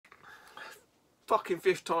fucking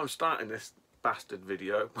fifth time starting this bastard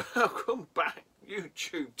video. Welcome back,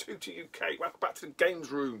 YouTube, Tutor UK. Welcome back to the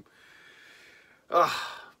games room.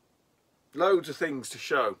 Loads of things to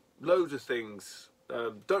show. Loads of things.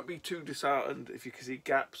 Don't be too disheartened if you can see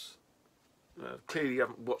gaps. Clearly you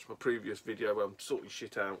haven't watched my previous video where I'm sorting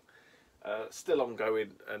shit out. Still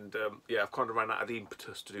ongoing, and yeah, I've kind of ran out of the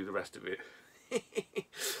impetus to do the rest of it.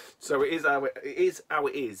 So it is how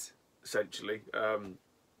it is, essentially.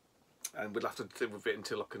 And we'll have to live with it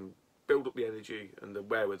until I can build up the energy and the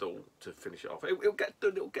wherewithal to finish it off. It'll get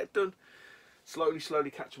done. It'll get done. Slowly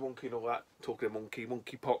catch a monkey and all that. Talking of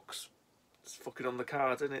monkey pox. It's fucking on the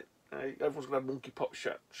cards, isn't it? Everyone's gonna have monkey pox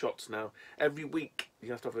shots now. Every week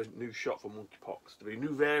you have to have a new shot for monkey pox. There'll be a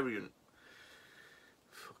new variant.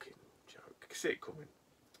 Fucking joke. I can see it coming.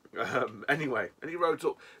 Anyway, any roads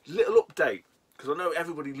up? Little update, because I know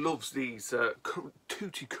everybody loves these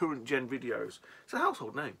Tooty current gen videos. It's a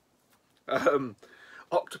household name.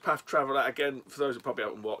 Octopath Traveler, again, for those who probably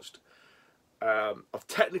haven't watched, I've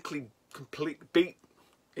technically beat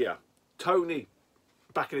Tony,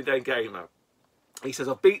 back in the day gamer. He says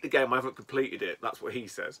I've beat the game, I haven't completed it. That's what he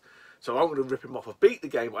says. So I'm going to rip him off. I've beat the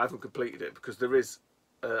game, I haven't completed it, because there is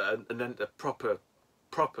a proper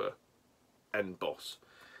end boss,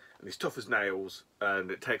 and he's tough as nails,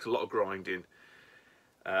 and it takes a lot of grinding.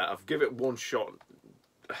 I've given it one shot.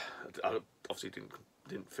 I obviously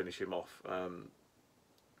didn't finish him off,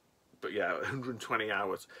 but yeah, 120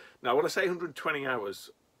 hours. Now when I say 120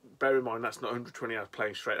 hours, bear in mind that's not 120 hours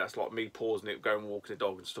playing straight. That's like me pausing it, going walking the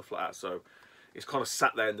dog and stuff like that. So it's kind of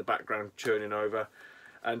sat there in the background churning over,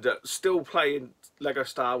 and still playing Lego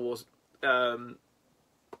Star Wars.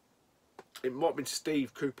 It might have been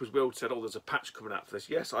Steve Cooper's Will said, oh, there's a patch coming out for this.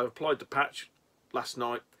 Yes, I applied the patch last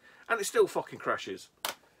night, and it still fucking crashes.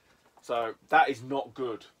 So that is not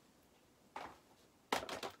good.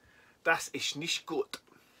 Das ist nicht gut.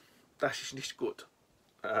 Das ist nicht gut.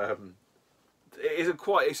 It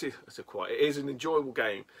is an enjoyable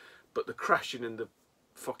game, but the crashing and the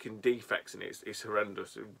fucking defects in it is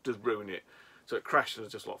horrendous. It does ruin it. So it crashes and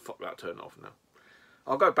it's just like, fuck that, turn it off now.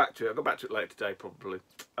 I'll go back to it. I'll go back to it later today probably.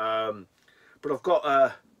 But I've got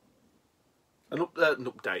an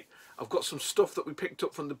update. I've got some stuff that we picked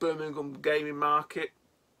up from the Birmingham gaming market,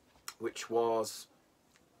 which was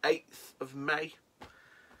 8th of May.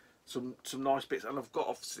 Some nice bits, and I've got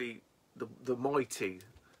obviously the mighty,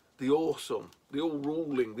 the awesome, the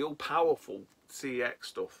all-ruling, the all-powerful CEX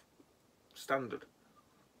stuff, standard.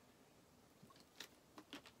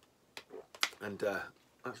 And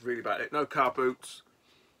that's really about it. No car boots.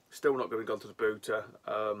 Still not going to go to the booter.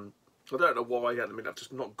 I don't know why. I mean, I've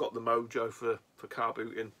just not got the mojo for car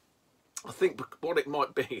booting. I think what it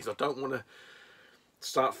might be is I don't want to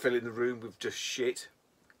start filling the room with just shit.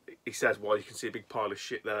 He says, well, you can see a big pile of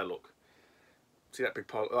shit there, look. See that big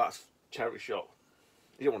pile? Oh, that's charity shop.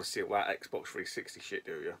 You don't want to see all that Xbox 360 shit,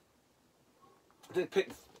 do you? I did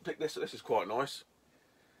pick this. This is quite nice.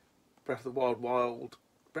 Breath of the Wild wired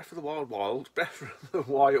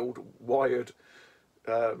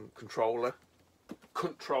controller.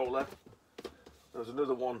 There's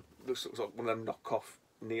another one. Looks like one of them knockoff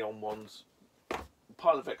neon ones.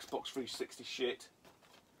 Pile of Xbox 360 shit.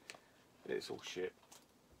 It's all shit.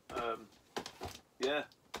 Yeah,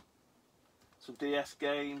 some DS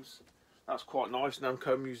games. That's quite nice.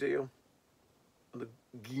 Namco Museum and the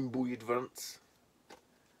Game Boy Advance.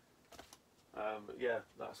 But yeah,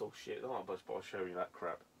 that's all shit. I'm not supposed to show you that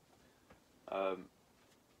crap.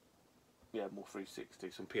 Yeah, more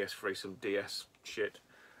 360, some PS3, some DS shit.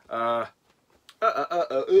 Got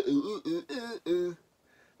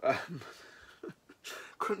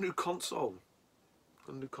a new console.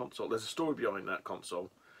 There's a story behind that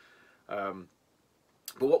console. But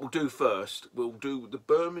what we'll do first, we'll do the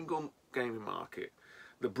Birmingham gaming market,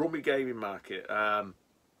 the Brummie gaming market. Like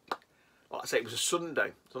I say, it was a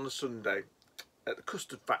Sunday. It's on a Sunday at the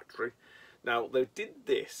Custard Factory. Now they did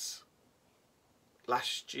this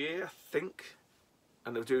last year, I think,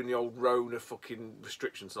 and they were doing the old Rona fucking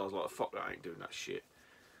restrictions. And I was like, fuck that, I ain't doing that shit.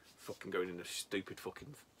 Fucking going in a stupid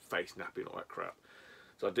fucking face nappy and all that crap.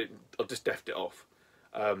 So I just deffed it off.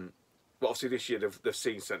 But obviously this year they've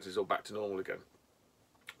seen sensors all back to normal again,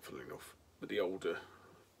 funnily enough, with the older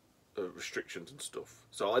restrictions and stuff.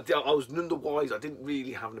 So I was none the wiser. I didn't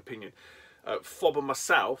really have an opinion. Fob and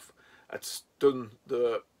myself had done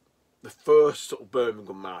the first sort of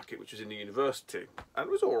Birmingham market, which was in the university, and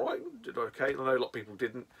it was all right. Did okay. I know a lot of people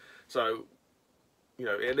didn't. So, you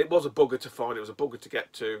know, and it was a bugger to find. It was a bugger to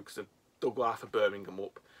get to because they dug half of Birmingham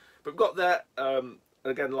up. But got there. And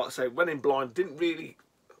again, like I say, went in blind. Didn't really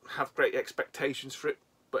have great expectations for it,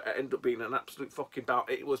 but it ended up being an absolute fucking bout.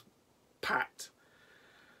 It was packed.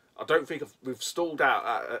 I don't think we've stalled out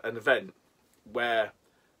at an event where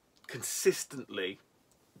consistently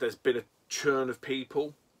there's been a churn of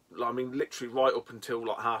people. I mean, literally right up until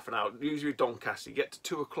like half an hour. Usually Doncaster, you get to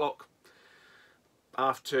 2 o'clock,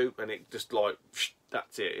 half 2, and it just like,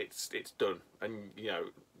 that's it. It's done. And you know,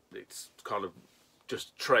 it's kind of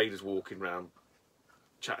just traders walking around,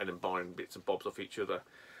 chatting and buying bits and bobs off each other.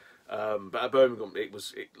 But at Birmingham,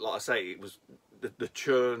 like I say, it was the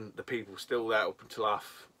churn. The people were still there up until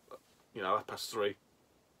half past 3,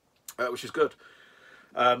 which is good.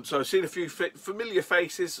 So I've seen a few familiar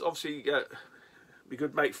faces. Obviously, my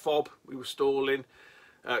good mate Fob, we were stalling.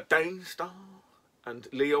 Dane Star and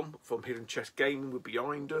Liam from Hidden Chest Gaming were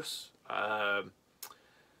behind us.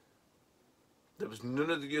 There was none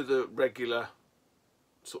of the other regular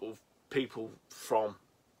sort of people from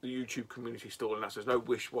the YouTube community stalling that. So there's no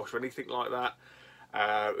Wish Wash or anything like that.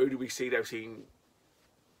 Who do we see? They've seen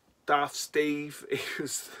Darth Steve.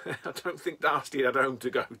 I don't think Darth Steve had home to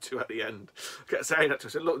go to at the end. I kept saying that to him.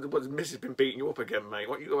 I said, look, the missus has been beating you up again, mate.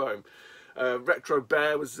 Why don't you go home? Retro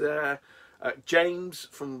Bear was there. James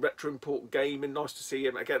from Retro Import Gaming, nice to see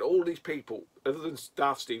him. Again, all these people, other than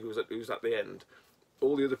Darth Steve who was at the end,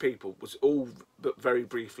 all the other people was all but very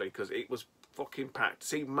briefly, because it was fucking packed.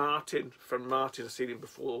 See Martin from Martin, I've seen him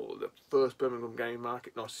before the first Birmingham Game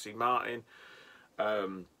Market. Nice to see Martin.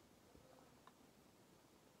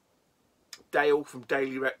 Dale from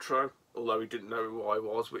Daily Retro, although he didn't know who I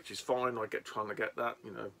was, which is fine. I get trying to get that,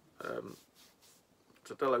 you know.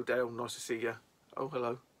 So hello Dale, nice to see you. Oh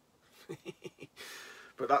hello.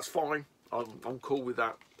 But that's fine. I'm cool with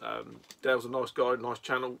that. Dale's a nice guy, nice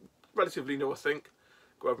channel, relatively new, I think.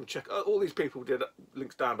 Go over and check. All these people did.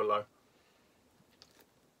 Links down below.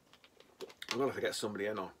 I'm gonna forget somebody,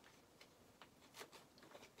 ain't I?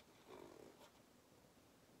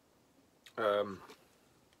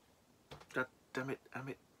 God damn it,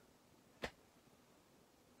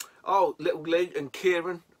 Oh, Little Lee and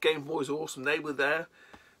Kieran, Game Boy's awesome. They were there.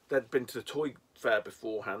 They'd been to the toy fair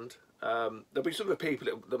beforehand. There'll be some of the people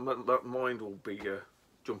that my mind will be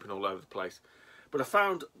jumping all over the place. But I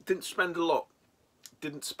found didn't spend a lot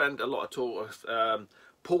at all.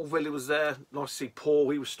 Paul Villa was there. Nice to see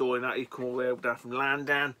Paul. He was stalling out. He come all the way down from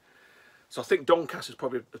Landan. So I think Doncaster's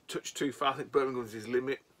probably a touch too far. I think Birmingham's his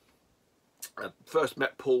limit. First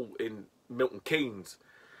met Paul in Milton Keynes.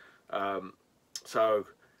 So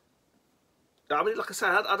I mean, like I said,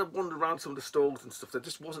 I had wandered around some of the stalls and stuff. There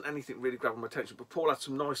just wasn't anything really grabbing my attention. But Paul had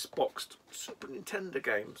some nice boxed Super Nintendo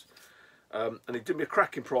games, and he did me a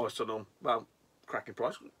cracking price on them. Well, cracking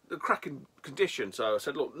price, the cracking condition. So I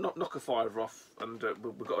said, look, knock a fiver off, and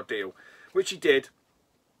we've got a deal, which he did.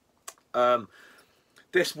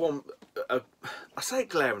 This one, I say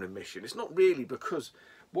glaring omission. It's not really, because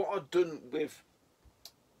what I'd done with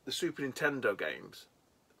the Super Nintendo games,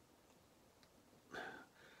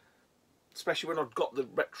 especially when I'd got the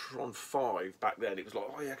Retron 5 back then, it was like,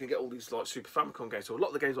 oh yeah, I can get all these like Super Famicom games. So a lot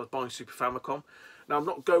of the games I was buying Super Famicom. Now I'm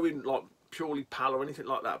not going like purely PAL or anything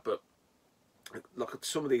like that, but like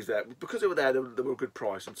some of these there, because they were there, they were a good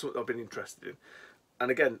price and something I've been interested in. And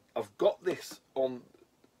again, I've got this on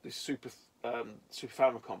this Super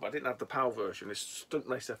Famicom, but I didn't have the PAL version. This Stunt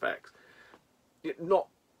Race FX. Not,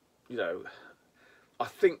 you know, I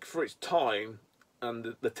think for its time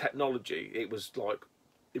and the technology, it was like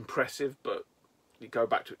impressive, but you go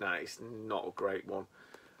back to it now, it's not a great one.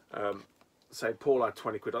 Say Paul had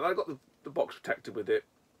 20 quid on. I got the box protector with it.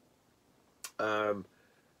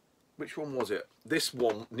 Which one was it? This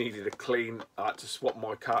one needed a clean. I had to swap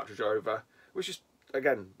my cartridge over, which is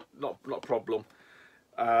again not a problem.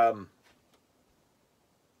 What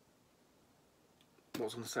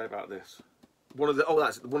was I going to say about this?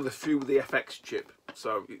 That's one of the few with the FX chip.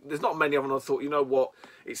 So there's not many of them. I thought, you know what,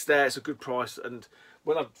 it's there, it's a good price. And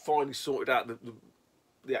when I finally sorted out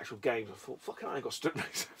the actual games, I thought, fucking, I ain't got Stunt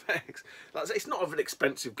Race FX. It's not of an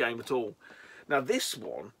expensive game at all. Now this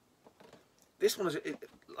one is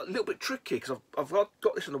a little bit tricky, because I've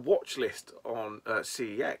got this on a watch list on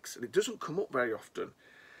CEX, and it doesn't come up very often.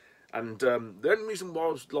 And the only reason why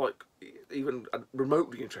I was like even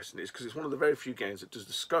remotely interested in it is because it's one of the very few games that does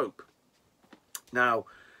the scope. Now,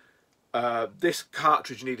 this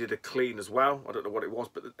cartridge needed a clean as well. I don't know what it was,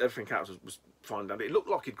 but everything else was fine. And it looked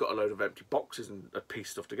like he'd got a load of empty boxes and had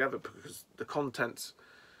pieced stuff together, because the contents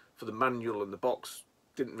for the manual and the box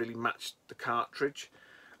didn't really match the cartridge.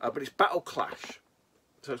 But it's Battle Clash,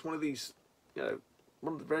 so it's one of these, you know,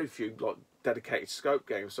 one of the very few like dedicated scope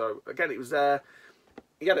games. So again, it was there.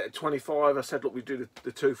 He had it at 25. I said, look, we do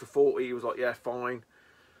the 2 for 40. He was like, yeah, fine.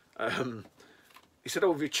 He said,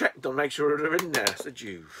 oh, have you checked them? Make sure they're in there. I said,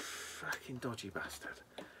 you fucking dodgy bastard.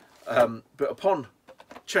 But upon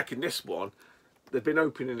checking this one, they've been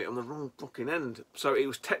opening it on the wrong fucking end, so it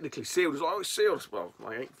was technically sealed. It was like, oh, it's sealed. Well,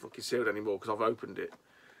 I ain't fucking sealed anymore because I've opened it.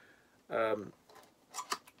 And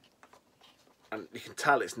you can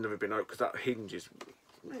tell it's never been opened because that hinge is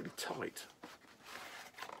really tight.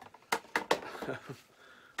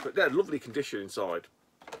 But they're lovely condition inside.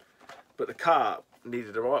 But the car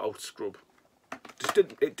needed a right old scrub. Just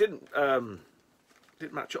didn't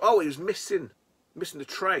match up. Oh, it was missing the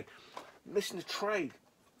tray. Missing the tray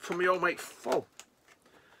from my old mate Fob.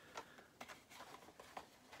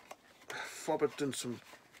 Fob had done some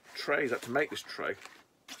trays, had to make this tray.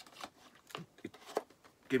 He'd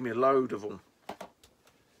give me a load of them.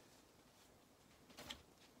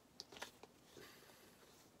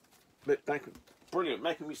 But brilliant,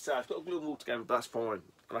 making me sad. I've got to glue them all together, but that's fine.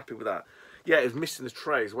 I'm happy with that. Yeah, it was missing the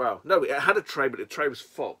tray as well. No, it had a tray, but the tray was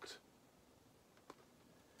fucked.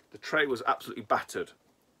 The tray was absolutely battered.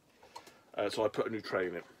 So I put a new tray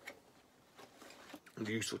in it. And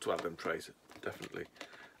useful to have them trays, definitely.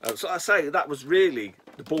 So I say that was really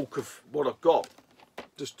the bulk of what I've got.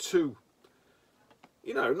 Just two,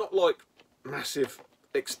 you know, not like massive,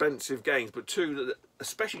 expensive games, but two that,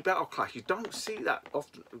 especially Battle Clash, you don't see that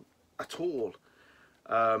often at all.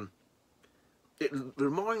 It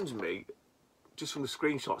reminds me, just from the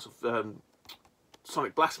screenshots, of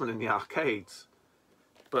Sonic Blastman in the arcades.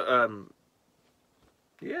 But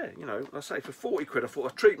yeah, you know, I say for 40 quid, I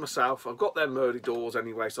thought I'd treat myself. I've got their Murdy doors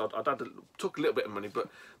anyway, so took a little bit of money, but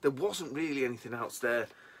there wasn't really anything else there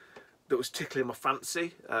that was tickling my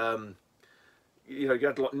fancy. You know, you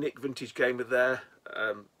had like Nick Vintage Gamer there,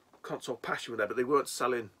 Console Passion were there, but they weren't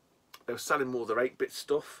selling. They were selling more of their 8-bit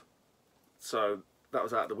stuff, so that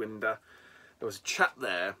was out the window. There was a chap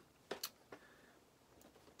there.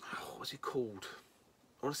 Oh, what was he called?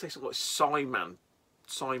 I want to say something like Simon,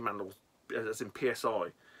 or as in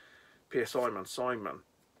PSI man, Simon.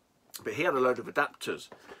 But he had a load of adapters,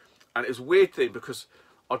 and it was a weird thing because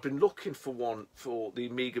I'd been looking for one for the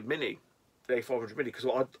Amiga Mini, the A500 Mini, because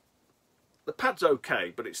the pad's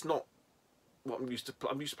okay, but it's not what I'm used to.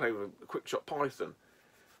 I'm used to playing with a QuickShot Python,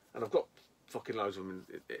 and I've got fucking loads of them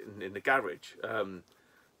in the garage.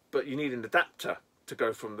 But you need an adapter to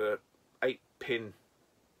go from the 8-pin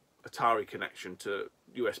Atari connection to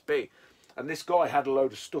USB. And this guy had a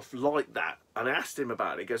load of stuff like that, and I asked him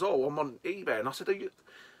about it. He goes, "Oh, I'm on eBay," and I said, "Are you?"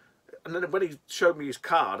 And then when he showed me his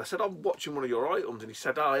card, I said, "I'm watching one of your items," and he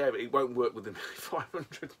said, "Oh yeah, but it won't work with the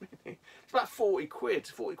 500 Mini. It's about 40 quid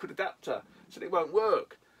adapter." I said, "It won't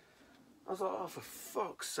work." I was like, "Oh, for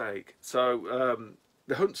fuck's sake!" So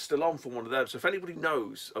the hunt's still on for one of them. So if anybody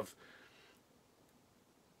knows of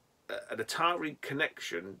an Atari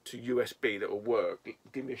connection to USB that will work,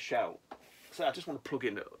 give me a shout. So I just want to plug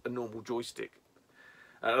in a normal joystick.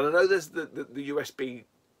 And I know there's the USB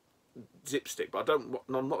zip stick, but I'm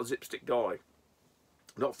not a zip stick guy.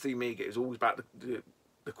 Not for the Amiga. It's always about the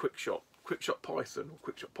QuickShot Python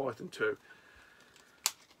or QuickShot Python 2.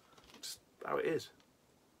 Just how it is.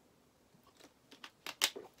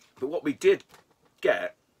 But what we did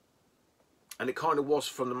get, and it kind of was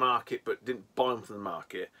from the market, but didn't buy them from the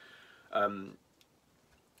market.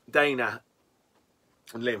 Dana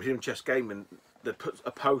and Liam, Hidden Chess Gaming, they put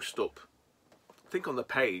a post up, I think on the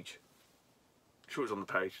page, I'm sure it was on the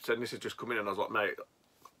page, saying this has just come in, and I was like, mate,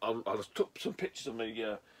 I just took some pictures of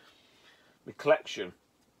my collection,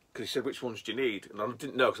 because he said, which ones do you need? And I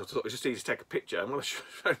didn't know, because I thought it was just easy to take a picture, and when I showed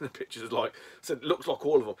him the pictures, like, I said, it looks like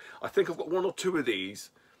all of them. I think I've got one or two of these,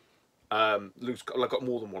 Luke's got, I've got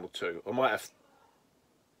more than one or two. I might have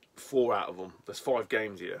 4 out of them. There's 5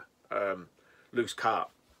 games here, Luke's cart.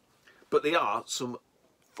 But they are some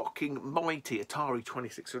fucking mighty Atari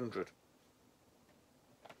 2600,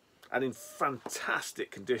 and in fantastic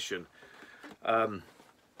condition.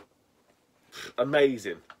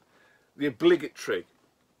 Amazing. The obligatory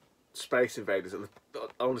Space Invaders, and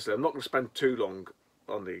honestly, I'm not going to spend too long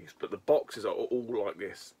on these, but the boxes are all like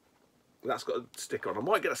this. That's got a sticker on. I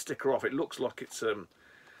might get a sticker off. It looks like it's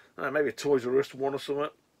maybe a Toys R Us one or something.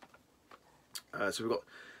 So we've got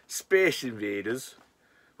Space Invaders.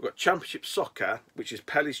 We've got Championship Soccer, which is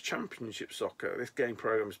Pele's Championship Soccer. This game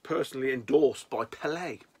program is personally endorsed by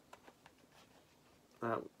Pele.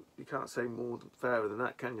 You can't say more fairer than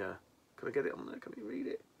that, can you? Can I get it on there? Can you read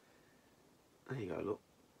it? There you go, look.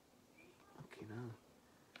 Okay, now.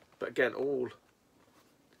 But again, all...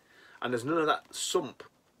 And there's none of that sump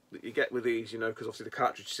that you get with these, you know, because obviously the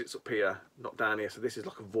cartridge sits up here, not down here. So this is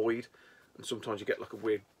like a void. And sometimes you get like a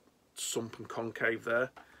weird sump and concave there.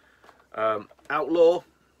 Outlaw.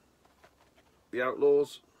 The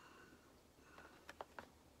Outlaws.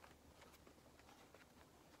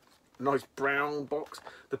 nice brown box.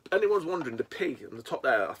 Anyone's wondering, the P on the top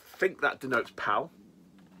there, I think that denotes PAL.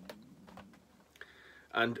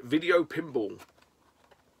 And Video Pinball.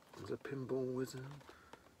 There's a pinball wizard.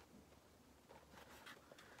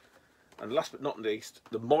 And last but not least,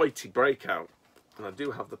 the Mighty Breakout. And I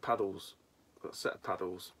do have the paddles, got a set of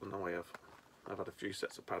paddles, and now I've had a few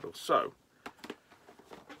sets of paddles. So,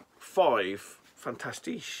 5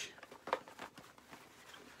 fantastic.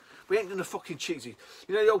 We ain't done a fucking cheesy,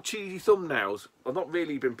 you know the old cheesy thumbnails? I've not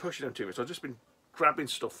really been pushing them too much, I've just been grabbing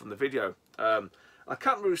stuff from the video. I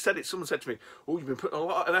can't remember who said it, someone said to me, oh, you've been putting a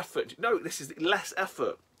lot of effort. No, this is less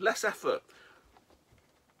effort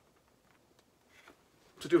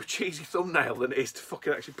to do a cheesy thumbnail than it is to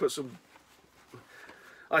fucking actually put some...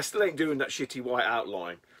 I still ain't doing that shitty white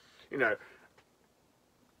outline, you know,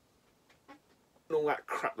 and all that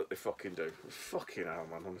crap that they fucking do. Fucking hell,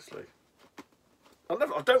 man, honestly.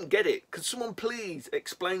 I don't get it. Can someone please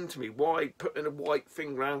explain to me why putting a white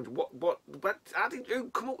thing round? How did you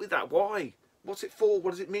come up with that? Why? What's it for?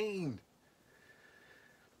 What does it mean?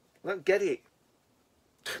 I don't get it.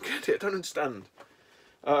 Don't get it. I don't understand.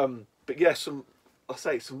 But yeah, some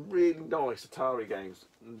really nice Atari games.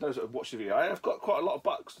 And those that have watched the video, I have got quite a lot of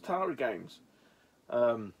boxed Atari games.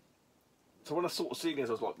 So when I sort of seen these,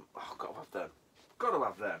 I was like, oh, I've got to have them. Got to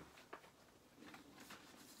have them.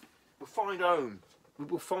 We'll find home. We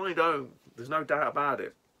will find home. There's no doubt about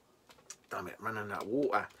it. Damn it, running out of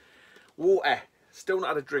water. Water. Still not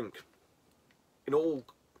had a drink. In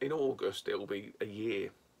August, it'll be a year.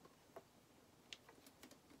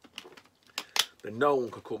 Then no one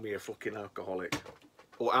could call me a fucking alcoholic.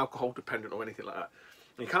 Or alcohol dependent or anything like that.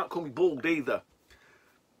 And you can't call me bald either.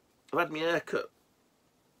 I've had my hair cut.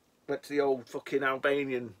 Went to the old fucking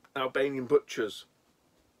Albanian butchers.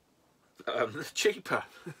 Cheaper.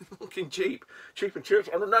 Fucking cheap and cheap.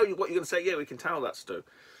 I don't know what you're going to say. Yeah, we can tell that's Stu.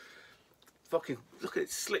 Fucking look at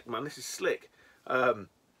it, slick, man. This is slick. But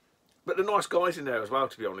they're nice guys in there as well,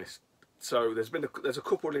 to be honest. So there's a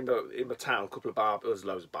couple in my town, a couple of barbers. There's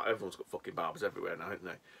loads of barbers. Everyone's got fucking barbers everywhere now, haven't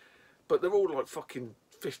they? But they're all like fucking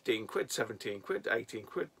 15 quid, 17 quid, 18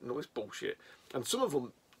 quid, and all this bullshit. And some of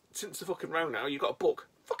them, since the fucking round now, you've got a book.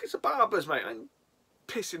 Fuck, it's the barbers, mate. I'm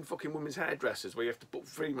pissing fucking women's hairdressers where you have to book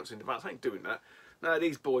 3 months in advance. I ain't doing that. No,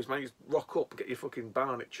 these boys, mate, just rock up and get your fucking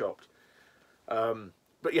barnet chopped.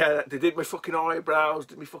 But yeah, they did my fucking eyebrows,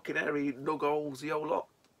 did my fucking hairy nug holes, the whole lot.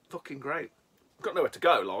 Fucking great. Got nowhere to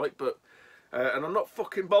go, like, but... and I'm not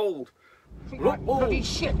fucking bold. Look, bloody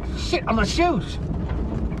shit on the shoes.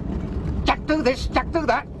 Jack, do this, Jack, do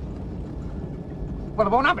that. Well, I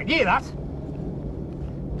won't have it, you hear that?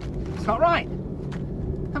 It's not right.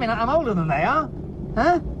 I mean, I'm older than they are.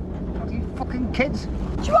 Huh? What are you fucking kids?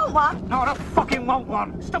 Do you want one? No, I don't fucking want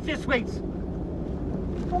one. Stuff your sweets.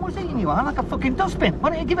 What was eating you on like a fucking dustbin? Why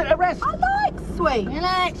don't you give it a rest? I like sweets. You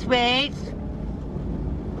like sweets?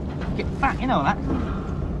 Get fat, you know that.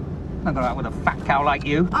 Not go out with a fat cow like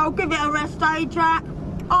you. I'll give it a rest, eh, Jack?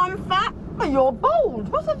 I'm fat, but you're bald.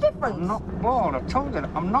 What's the difference? I'm not bald. I told you that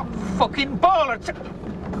I'm not fucking bald.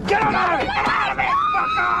 Get out of it! Get out of it!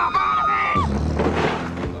 Fuck off! Out of it!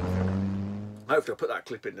 Hopefully I'll put that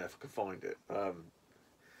clip in there if I can find it.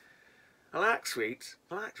 I like sweets.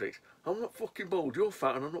 I'm not fucking bald. You're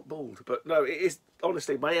fat and I'm not bald. But no, it is,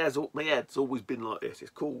 honestly, my head's always been like this. It's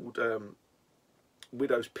called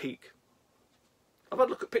Widow's Peak. I've had a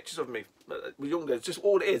look at pictures of me younger. It's just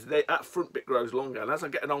all it is. That front bit grows longer. And as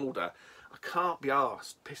I'm getting older, I can't be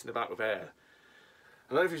arsed pissing about with hair.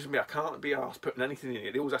 I don't know if it's just me. I can't be arsed putting anything in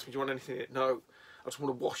it. They always ask me, do you want anything in it? No. I just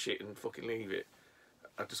want to wash it and fucking leave it.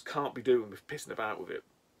 I just can't be doing with pissing about with it.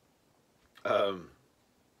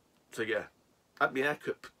 So yeah, I had my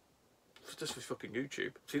haircut just for fucking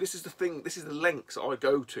YouTube. See, this is the thing. This is the lengths I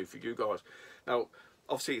go to for you guys. Now,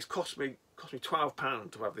 obviously, it's cost me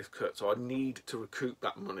 £12 to have this cut, so I need to recoup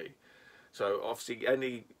that money. So obviously,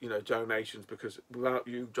 any donations, because without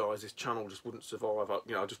you guys, this channel just wouldn't survive.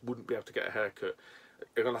 I just wouldn't be able to get a haircut.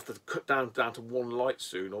 I'm gonna have to cut down to one light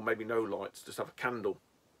soon, or maybe no lights. Just have a candle.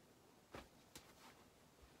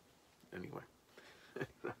 Anyway.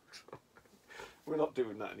 We're not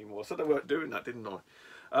doing that anymore. I said I weren't doing that, didn't I?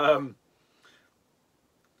 I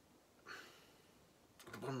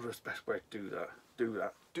wonder if the best way to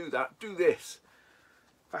do this.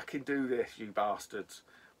 Fucking do this, you bastards.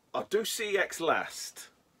 I'll do CX last.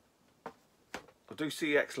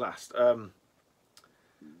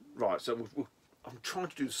 Right, so I'm trying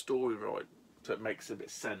to do the story right, so it makes a bit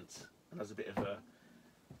of sense and has a bit of a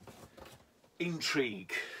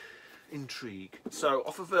intrigue. So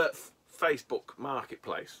off of a Facebook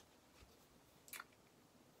marketplace,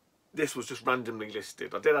 this was just randomly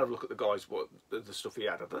listed. I did have a look at the guys, what the stuff he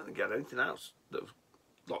had. I don't think he had anything else that was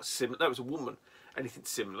like similar. That was a woman, anything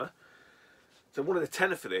similar. So I wanted a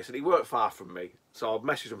tenner for this, and he weren't far from me. So I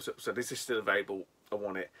messaged him and said, "Is this still available? I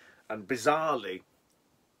want it." And bizarrely,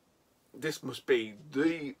 this must be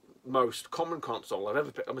the most common console I've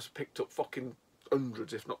ever picked. I must have picked up fucking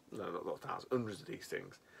hundreds, if not, no, not thousands, hundreds of these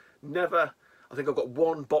things. Never, I think I've got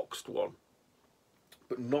one boxed one,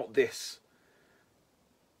 but not this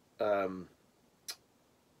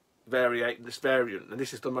variant. And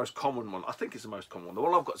this is the most common one. I think it's the most common one. The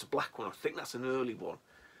one I've got is a black one. I think that's an early one.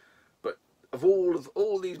 But of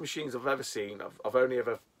all these machines I've ever seen, I've only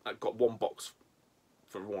ever got one box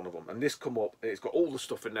for one of them, and this come up, it's got all the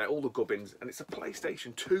stuff in there, all the gubbins, and it's a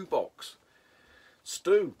PlayStation 2 box.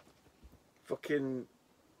 Stu, fucking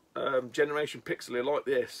Generation Pixel like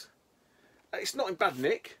this. It's not in bad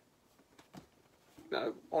nick.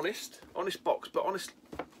 No, honest box, but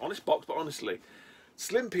honestly,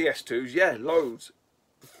 slim PS2s, yeah, loads.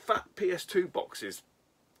 Fat PS2 boxes,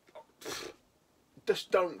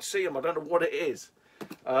 just don't see them. I don't know what it is.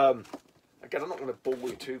 Again, I'm not going to bore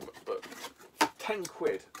you too much, but 10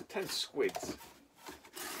 quid, 10 squids.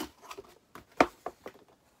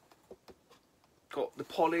 Got the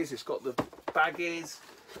polys, it's got the baggies,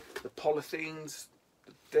 the polythenes,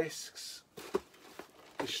 the discs,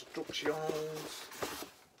 instructions,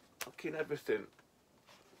 fucking everything.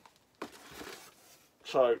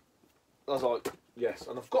 So I was like, yes,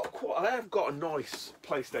 and I have got a nice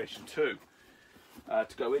PlayStation 2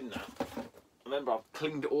 to go in now. Remember, I've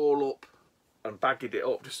cleaned it all up and bagged it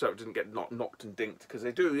up just so it didn't get knocked and dinked, because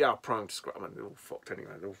they do, yeah, prone to scrap. I mean, they're all fucked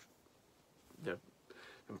anyway. They're all, you know,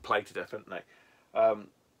 been played to death, haven't they?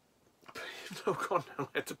 No, God,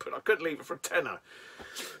 nowhere to put. I couldn't leave it for a tenner.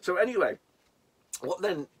 So anyway, what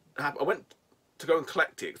then happened? I went to go and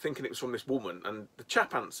collect it, thinking it was from this woman, and the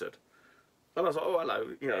chap answered, and I was like, "Oh,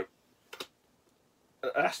 hello," you know.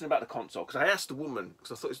 I asked him about the console, because I asked the woman,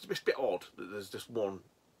 because I thought it's a bit odd that there's just one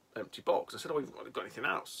empty box. I said, "Oh, you've got anything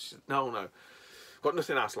else?" She said, No, got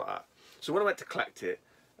nothing else like that. So when I went to collect it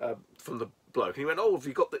from the bloke, and he went, "Oh, have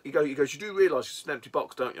you got the?" He goes, "You do realise it's an empty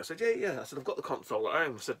box, don't you?" I said, "Yeah." I said, "I've got the console at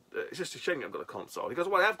home." I said, "It's just a shame you haven't got the console." He goes,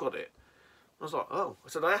 "Well, I have got it." I was like, "Oh." I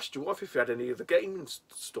said, "I asked your wife if you had any of the gaming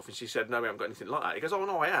stuff," and she said, "No, we haven't got anything like that." He goes, "Oh,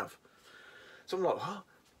 no, I have." So I'm like, "Huh?"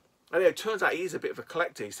 And it turns out he is a bit of a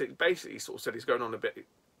collector. He said, basically, he sort of said he's going on a bit.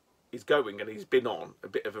 He's going, and he's been on a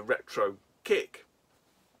bit of a retro kick.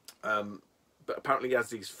 But apparently he has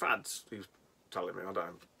these fads. He was telling me, I don't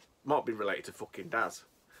know, might be related to fucking Daz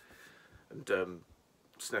and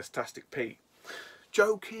SNES-tastic Pete.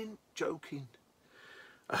 Joking.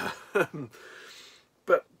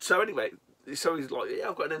 But so anyway, so he's like, "Yeah,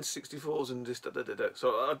 I've got an N64s and this, da.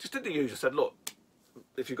 So I just did the usual. I said, "Look,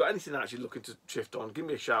 if you've got anything actually looking to shift on, give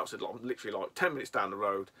me a shout." I said, "I'm literally like 10 minutes down the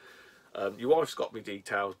road. Your wife's got me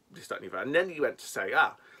details, this, that, and the other." And then he went to say,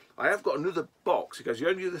 "I have got another box." He goes, "The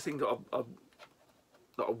only other thing that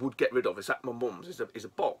I would get rid of is at my mum's is a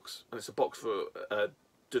box, and it's a box for a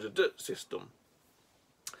system."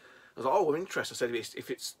 I was like, "Oh, I'm interested." I said, if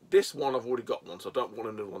it's this one, I've already got one, so I don't want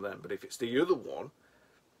another one then. But if it's the other one,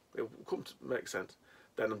 it will come to make sense.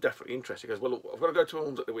 Then I'm definitely interested. He goes, "Well, look, I've got to go to my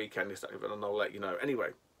mum's at the weekend, this, that, and I'll let you know."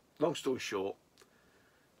 Anyway, long story short,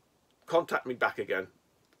 contact me back again,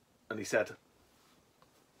 and he said,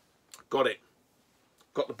 "Got it.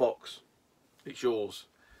 Got the box. It's yours.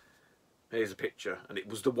 Here's a picture." And it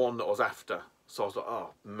was the one that I was after. So I was like,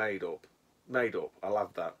 "Oh, made up. I'll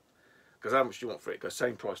have that." Because how much do you want for it? He goes,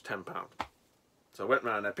 "Same price, £10. So I went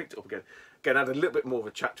round there, picked it up again. Again, I had a little bit more of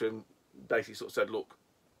a chat to him. Basically sort of said, "Look,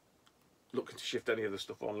 looking to shift any of the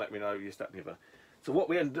stuff on, let me know, this, that, and the other." So what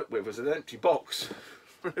we ended up with was an empty box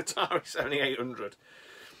for an Atari 7800.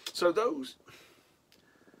 So those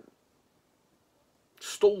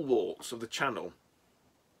stalwarts of the channel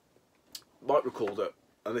might recall that,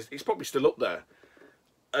 and it's probably still up there,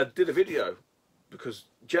 I did a video, because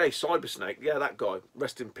Jay Cybersnake, yeah, that guy,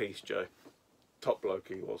 rest in peace, Jay, top bloke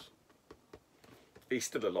he was. He's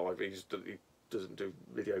still alive. He doesn't do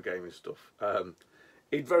video gaming stuff.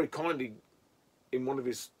 He'd very kindly, in one of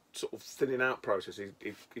his sort of thinning out processes,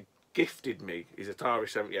 he gifted me his Atari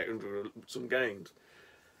 7800 some games.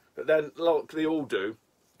 But then, like they all do,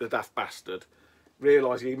 the daft bastard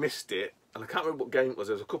realised he missed it, and I can't remember what game it was.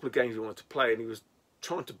 There was a couple of games he wanted to play, and he was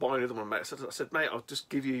trying to buy another one, mate. I said, "Mate, I'll just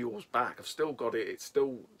give you yours back. I've still got it. It's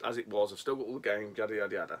still as it was. I've still got all the games, yada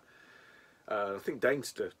yada yada." I think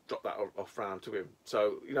Dainster dropped that off round to him.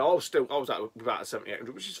 So you know, I was out without a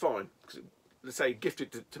 7800, which is fine, because they say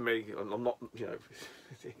gifted to me, and I'm not, you know,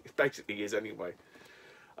 it basically is anyway.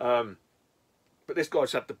 But this guy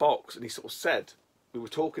just had the box, and he sort of said, we were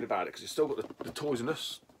talking about it because it's still got the Toys R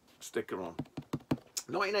Us sticker on.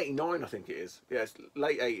 1989, I think it is. Yeah, it's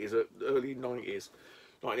late 80s, early 90s,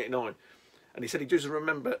 1989. And he said he doesn't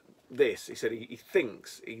remember this. He said he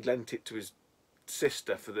thinks he lent it to his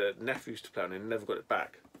sister for the nephews to play on and never got it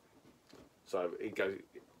back. So he goes,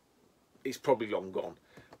 it's probably long gone.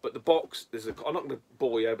 But the box, I'm not going to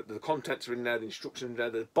bore you, but the contents are in there, the instructions are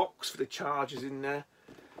in there, the box for the chargers in there.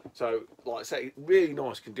 So, like I say, really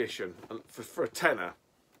nice condition. And for a tenner,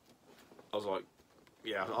 I was like,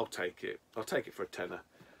 yeah, I'll take it. I'll take it for a tenner.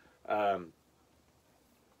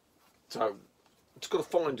 So, just got to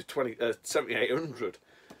find a 7800.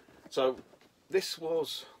 So, this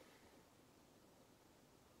was,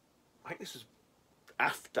 I think this was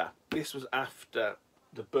after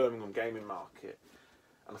the Birmingham gaming market.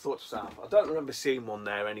 And I thought to myself, I don't remember seeing one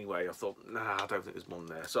there anyway. I thought, nah, I don't think there's one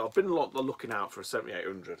there. So I've been looking out for a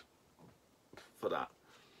 7800 for that.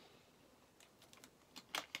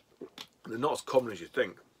 They're not as common as you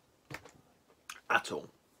think at all.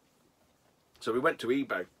 So we went to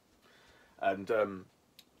eBay, and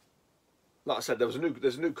like I said, there's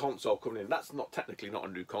a new console coming in. That's not technically not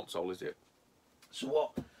a new console, is it? So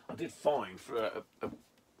what I did find for a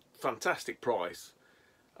fantastic price.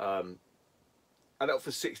 I had it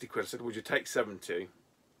for 60 quid. I said, would you take 70?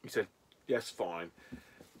 He said, yes, fine.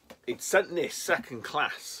 He'd sent this second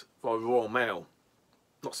class by Royal Mail.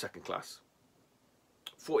 Not second class.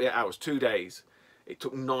 48 hours, 2 days. It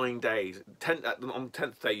took 9 days. On the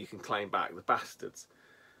 10th day, you can claim back, the bastards.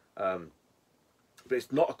 But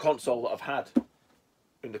it's not a console that I've had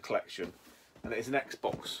in the collection. And it is an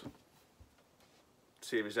Xbox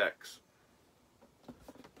Series X.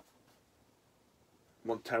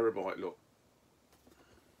 1 terabyte, look.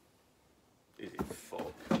 Is it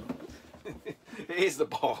fuck? It is the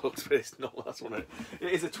box, but it's not. That's one. It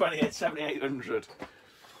is a 7800.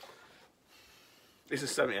 It's a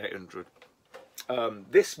 7800.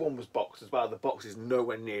 This one was boxed as well. The box is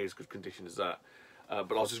nowhere near as good condition as that.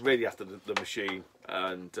 But I was just really after the machine,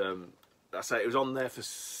 and I say it was on there for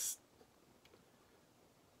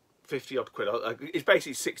 50 odd quid. It's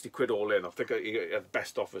basically 60 quid all in. I think he had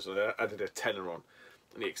best offers, and I added a tenner on,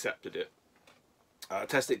 and he accepted it.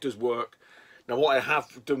 Tested it does work. Now what I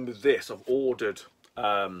have done with this, I've ordered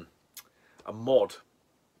a mod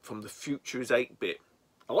from the Future is 8-bit.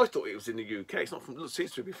 I thought it was in the UK. It's not from. It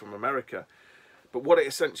seems to be from America. But what it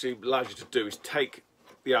essentially allows you to do is take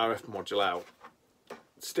the RF module out,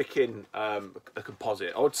 stick in a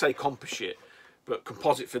composite. I would say composite, but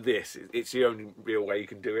composite for this, it's the only real way you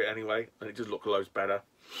can do it anyway, and it does look loads better.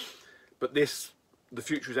 But this, the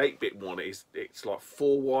Future is 8-bit one, it's like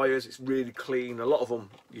 4 wires. It's really clean. A lot of them,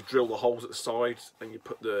 you drill the holes at the sides and you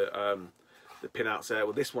put the pin outs there.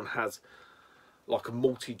 Well, this one has like a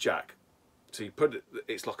multi-jack. So you put it,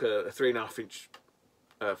 it's like a 3.5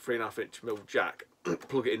 inch mil jack.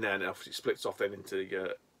 Plug it in there, and it obviously splits off then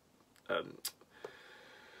into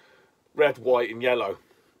red, white, and yellow.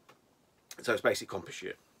 So it's basically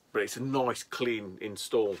composite, but it's a nice, clean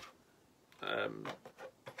install.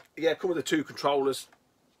 Yeah, come with the 2 controllers.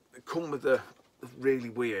 They come with the really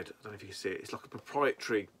weird. I don't know if you can see it. It's like a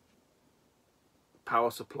proprietary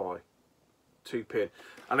power supply. 2-pin,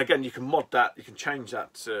 and again you can mod that, you can change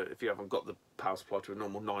that to, if you haven't got the power supply, to a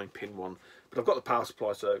normal 9-pin one, but I've got the power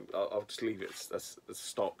supply, so I'll just leave it as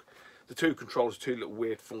stock. The 2 controllers, 2 little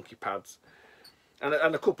weird funky pads, and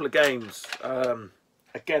a couple of games.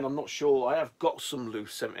 Again, I'm not sure. I have got some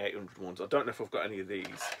loose 7800 ones. I don't know if I've got any of these.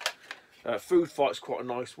 Food Fight's quite a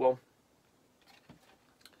nice one.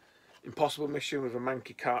 Impossible Mission with a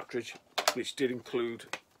manky cartridge, which did include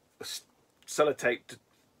a sellotape to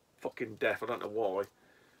fucking death, I don't know why,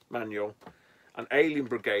 manual. And Alien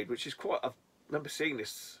Brigade, which is quite, I remember seeing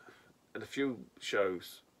this in a few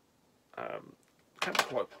shows. Can be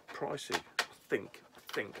quite pricey, I think,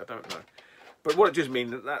 I don't know. But what it does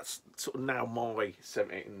mean, that's sort of now my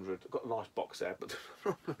 7800. I've got a nice box there, but the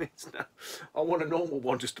problem is now I want a normal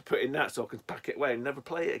one just to put in that so I can pack it away and never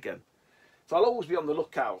play it again. So I'll always be on the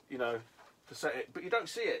lookout, you know, to say it, but you don't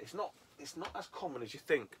see it. It's not as common as you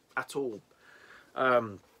think at all.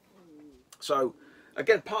 So,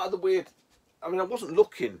 again, part of the weird, I mean, I wasn't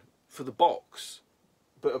looking for the box,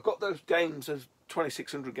 but I've got those games, those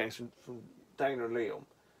 2600 games from Dana and Liam,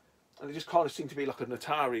 and they just kind of seem to be like an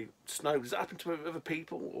Atari snow. Does that happen to other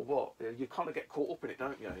people, or what? You kind of get caught up in it,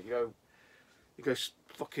 don't you? You go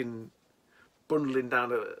fucking bundling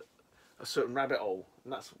down a certain rabbit hole,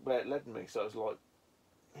 and that's where it led me. So I was like,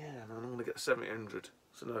 yeah, man, I'm going to get 700,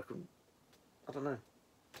 so now I don't know,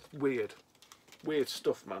 weird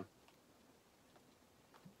stuff, man.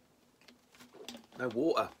 No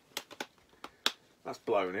water. That's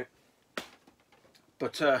blowing it.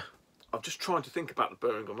 But I'm just trying to think about the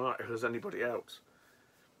Birmingham market if there's anybody else.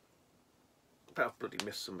 I bet I've bloody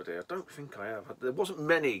missed somebody. I don't think I have. There wasn't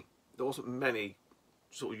many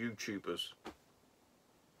sort of YouTubers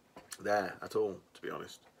there at all, to be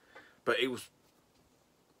honest. But it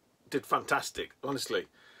did fantastic, honestly.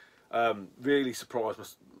 Really surprised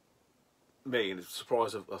me, and it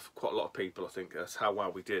surprised of quite a lot of people. I think that's how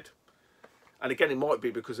well we did. And again, it might be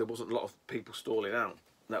because there wasn't a lot of people stalling out.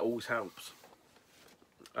 That always helps.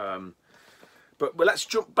 But let's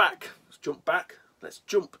jump back. Let's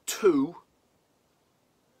jump to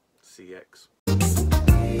CX.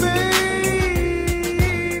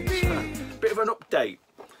 Bit of an update.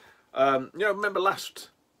 You know, remember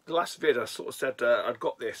the last vid I sort of said I'd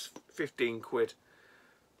got this 15 quid.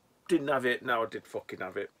 Didn't have it. Now I did fucking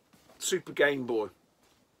have it. Super Game Boy.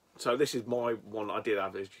 So this is my one I did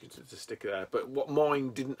have. As you can just stick it there. But what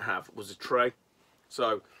mine didn't have was a tray.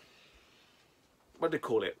 So what do they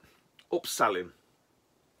call it? Upselling.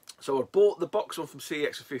 So I bought the box one from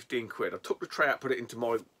CX for 15 quid. I took the tray out, put it into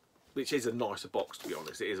my, which is a nicer box, to be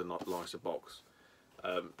honest. It is a nicer box.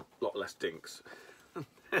 Lot less dinks.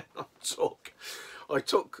 I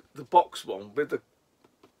took the box one with the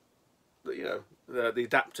you know, the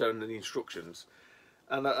adapter and the instructions,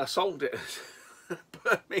 and I sold it at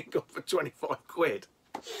Birmingham for 25 quid.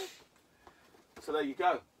 So there you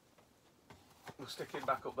go. We'll stick it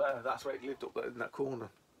back up there. That's where it lived, up there in that corner.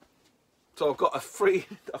 So I've got a free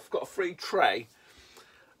tray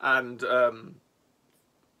and 10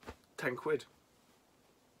 quid.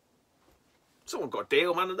 Someone got a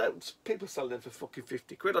deal, man, and people selling them for fucking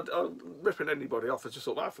 50 quid. I'm ripping anybody off. I just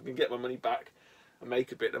thought, well, if I can get my money back and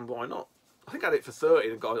make a bit, then why not? I think I had it for 30,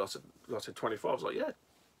 and the guy I said 25. I was like, yeah,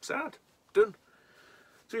 sad, done.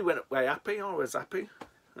 So we went away happy. I was happy.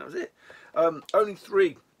 That was it. Only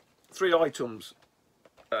three items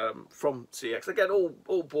from CX. Again,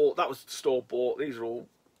 all bought. That was store bought. These are all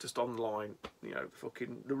just online. You know,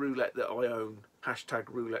 fucking the roulette that I own. Hashtag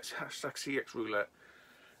roulette. Hashtag CX roulette.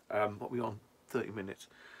 What are we on? 30 minutes.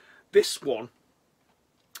 This one,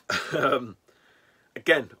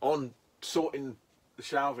 again, on sorting the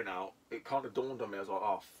shelving out, it kind of dawned on me. I was like,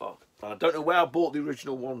 oh fuck. And I don't know where I bought the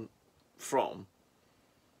original one from,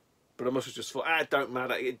 but I must have just thought, it don't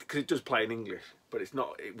matter, because it does play in English, but it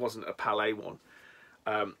wasn't a Palais one.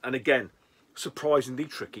 And again, surprisingly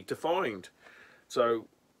tricky to find. So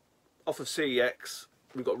off of CEX,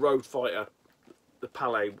 we've got Road Fighter, the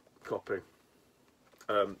Palais copy.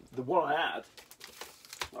 The one I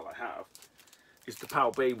have is the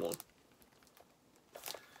PAL B one.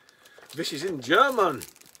 This is in German,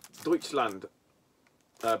 Deutschland,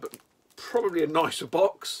 but probably a nicer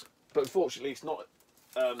box. But unfortunately, it's not.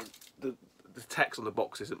 The text on the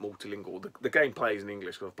box isn't multilingual. The game plays in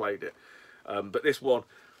English because I've played it. But this one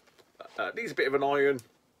needs a bit of an iron.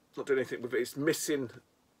 Not doing anything with it. It's missing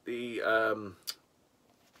the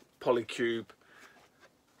polycube,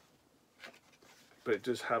 but it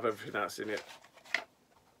does have everything that's in it.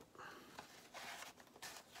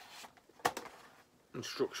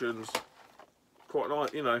 Instructions, quite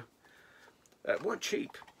nice, you know. It weren't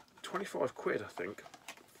cheap, 25 quid I think,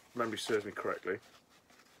 if memory serves me correctly.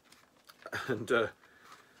 And yeah,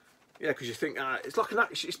 because you think it's like an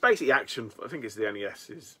action. It's basically action. I think it's the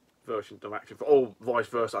NES's version of action, or vice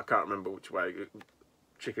versa. I can't remember which way,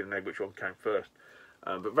 chicken and egg, which one came first.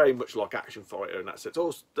 But very much like Action Fighter in that sense.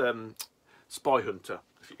 Also Spy Hunter,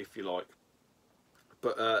 if you like.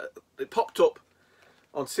 But it popped up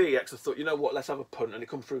on CEX. I thought, you know what, let's have a punt, and it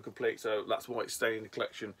come through complete. So that's why it's staying in the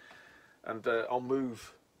collection. And I'll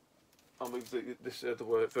move this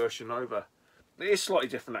other version over. It is slightly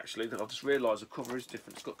different actually. I've just realised the cover is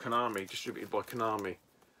different. It's got Konami, distributed by Konami,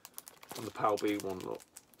 on the PAL B one. Look.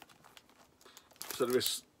 So there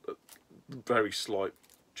is a very slight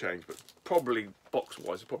change, but probably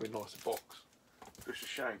box-wise, it's probably a nicer box. It's a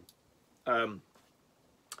shame.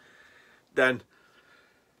 Then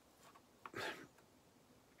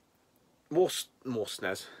more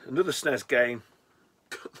SNES. Another SNES game.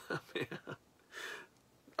 I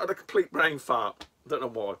had a complete brain fart. Don't know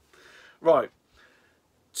why. Right.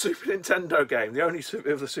 Super Nintendo game. The only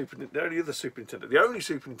Super Nintendo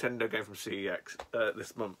game from CEX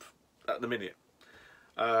this month at the minute.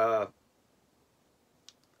 I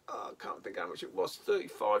can't think how much it was.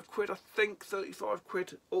 35 quid, I think. 35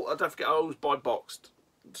 quid. Oh, I don't forget, I always buy boxed.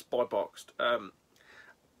 It's buy boxed. But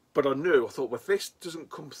I thought, well, if this doesn't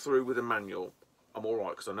come through with a manual, I'm all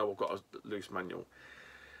right, because I know I've got a loose manual.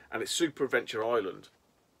 And it's Super Adventure Island.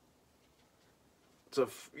 So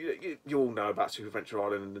you all know about Super Adventure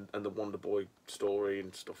Island and the Wonder Boy story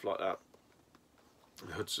and stuff like that.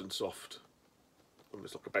 Hudson Soft.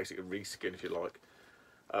 It's like basically a reskin, if you like.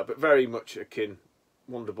 but very much akin.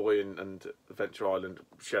 Wonder Boy and Adventure Island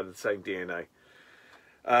share the same DNA.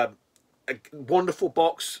 A wonderful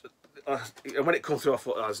box. And when it comes through, I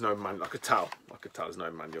thought, oh, there's no manual. I could tell there's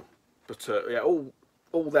no manual. But yeah, all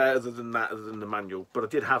there other than that, other than the manual. But I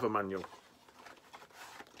did have a manual.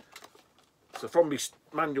 So from my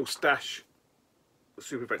manual stash,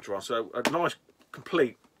 Super Adventure Island. So a nice,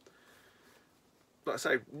 complete. Like I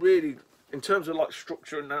say, really, in terms of like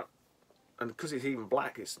structure and that, and because it's even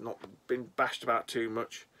black, it's not been bashed about too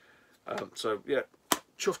much. So yeah,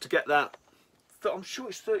 chuffed to get that. I'm sure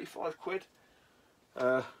it's 35 quid.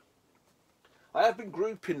 I have been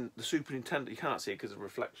grouping the Super Nintendo. You can't see it because of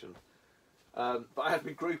reflection, but I have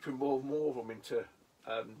been grouping more of them into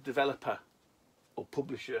developer or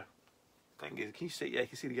publisher thing. Can you see? Yeah, you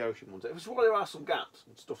can see the ocean ones. It's why there are some gaps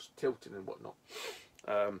and stuff's tilting and whatnot.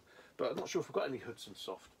 But I'm not sure if we've got any Hudson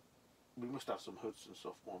Soft. We must have some Hudson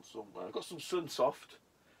Soft ones somewhere. I've got some Sunsoft.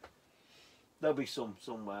 There'll be some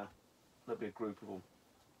somewhere. There'll be a group of them.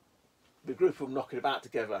 There'll be a group of them knocking about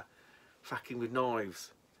together, fucking with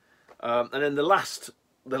knives. And then the last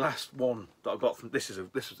one that I got from this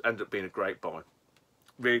ended up being a great buy.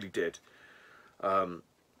 Really did.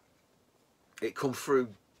 It come through.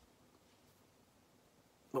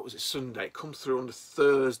 What was it? Sunday. It comes through on the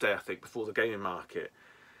Thursday, I think, before the gaming market.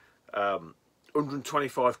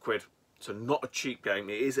 125 quid. So not a cheap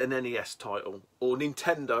game. It is an NES title or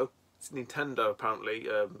Nintendo. It's Nintendo apparently.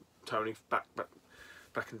 Tony back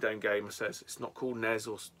in the gamer says it's not called NES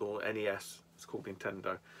or NES. It's called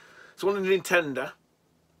Nintendo. It's one of the Nintendo.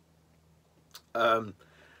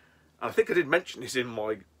 I think I did mention this in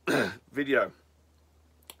my video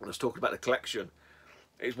when I was talking about the collection.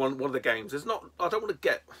 It's one of the games. There's not. I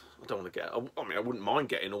mean, I wouldn't mind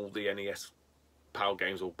getting all the NES PAL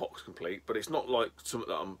games all box complete, but it's not like something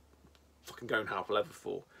that I'm fucking going half level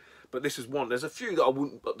for. But this is one. There's a few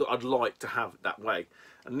that I'd like to have that way,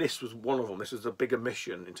 and this was one of them. This was a bigger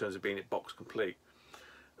mission in terms of being it box complete.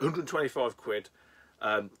 125 quid.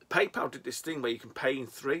 PayPal did this thing where you can pay in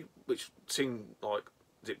 3, which seemed like,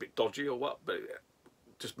 is it a bit dodgy or what? But it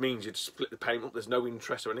just means you'd split the payment. There's no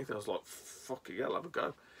interest or anything. I was like, fuck it, yeah, I'll have a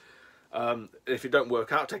go. If it don't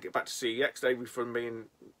work out, take it back to CEX. They refund me and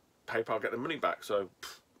PayPal get the money back. So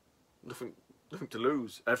nothing to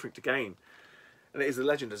lose, everything to gain. And it is The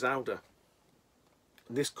Legend of Zelda.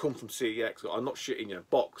 And this comes from CEX. I'm not shitting you,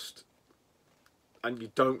 boxed, and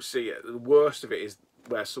you don't see it. The worst of it is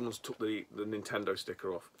where someone's took the Nintendo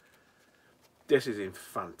sticker off. This is in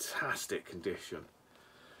fantastic condition.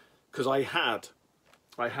 Because I had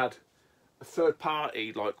a third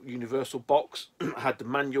party like Universal box. I had the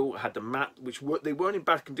manual, I had the map, they weren't in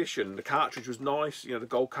bad condition. The cartridge was nice, you know, the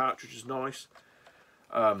gold cartridge was nice.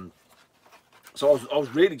 So I was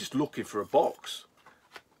really just looking for a box.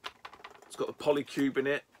 It's got the Polycube in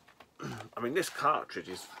it. I mean, this cartridge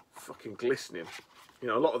is fucking glistening. You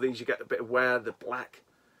know, a lot of these you get a bit of wear, the black,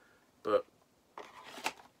 but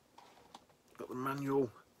got the manual,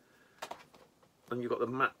 and you've got the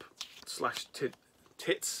map slash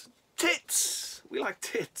tits. We like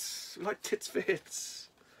tits. We like tits for hits.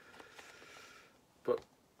 But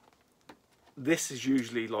this is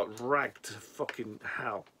usually like ragged to fucking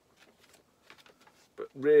hell. But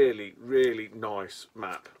really, really nice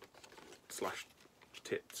map slash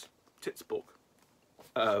tits book.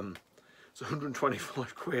 It's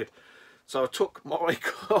 125 quid. So I took my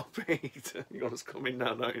copy to, you want us coming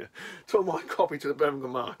now, don't you? Took my copy to the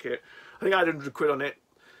Birmingham market. I think I had 100 quid on it.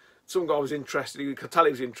 Some guy was interested, he could tell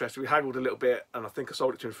he was interested. We haggled a little bit and I think I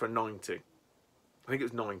sold it to him for 90. I think it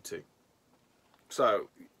was 90. So,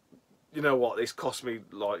 you know what, this cost me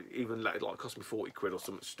like, cost me 40 quid or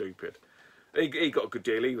something stupid. He got a good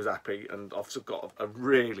deal, he was happy, and I've got a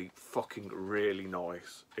really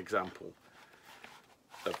nice example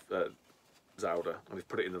of Zelda, and he's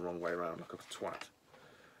put it in the wrong way around like a twat.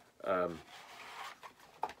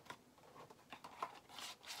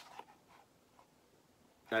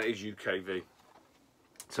 And it is UKV.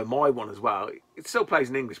 So my one as well, it still plays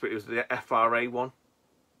in English, but it was the FRA one.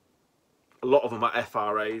 A lot of them are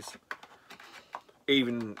FRAs.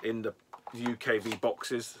 Even in the UKV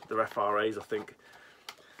boxes, they're FRAs, I think.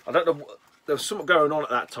 I don't know, there was something going on at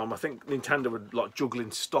that time. I think Nintendo were like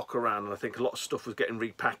juggling stock around, and I think a lot of stuff was getting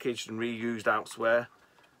repackaged and reused elsewhere.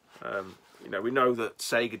 You know, we know that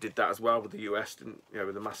Sega did that as well with the US, didn't, you know,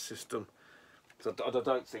 with the Master System. So I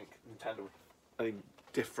don't think Nintendo was any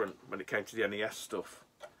different when it came to the NES stuff.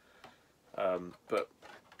 But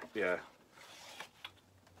yeah,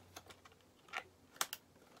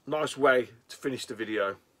 nice way to finish the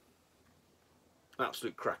video.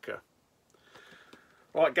 Absolute cracker.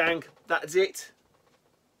 Right, gang, that's it.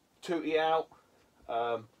 Tootie out.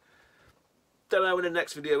 Don't know, in the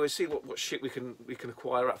next video we'll see what shit we can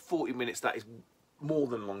acquire. At 40 minutes, that is more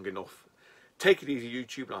than long enough. Take it easy,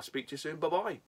 YouTube, and I'll speak to you soon. Bye bye.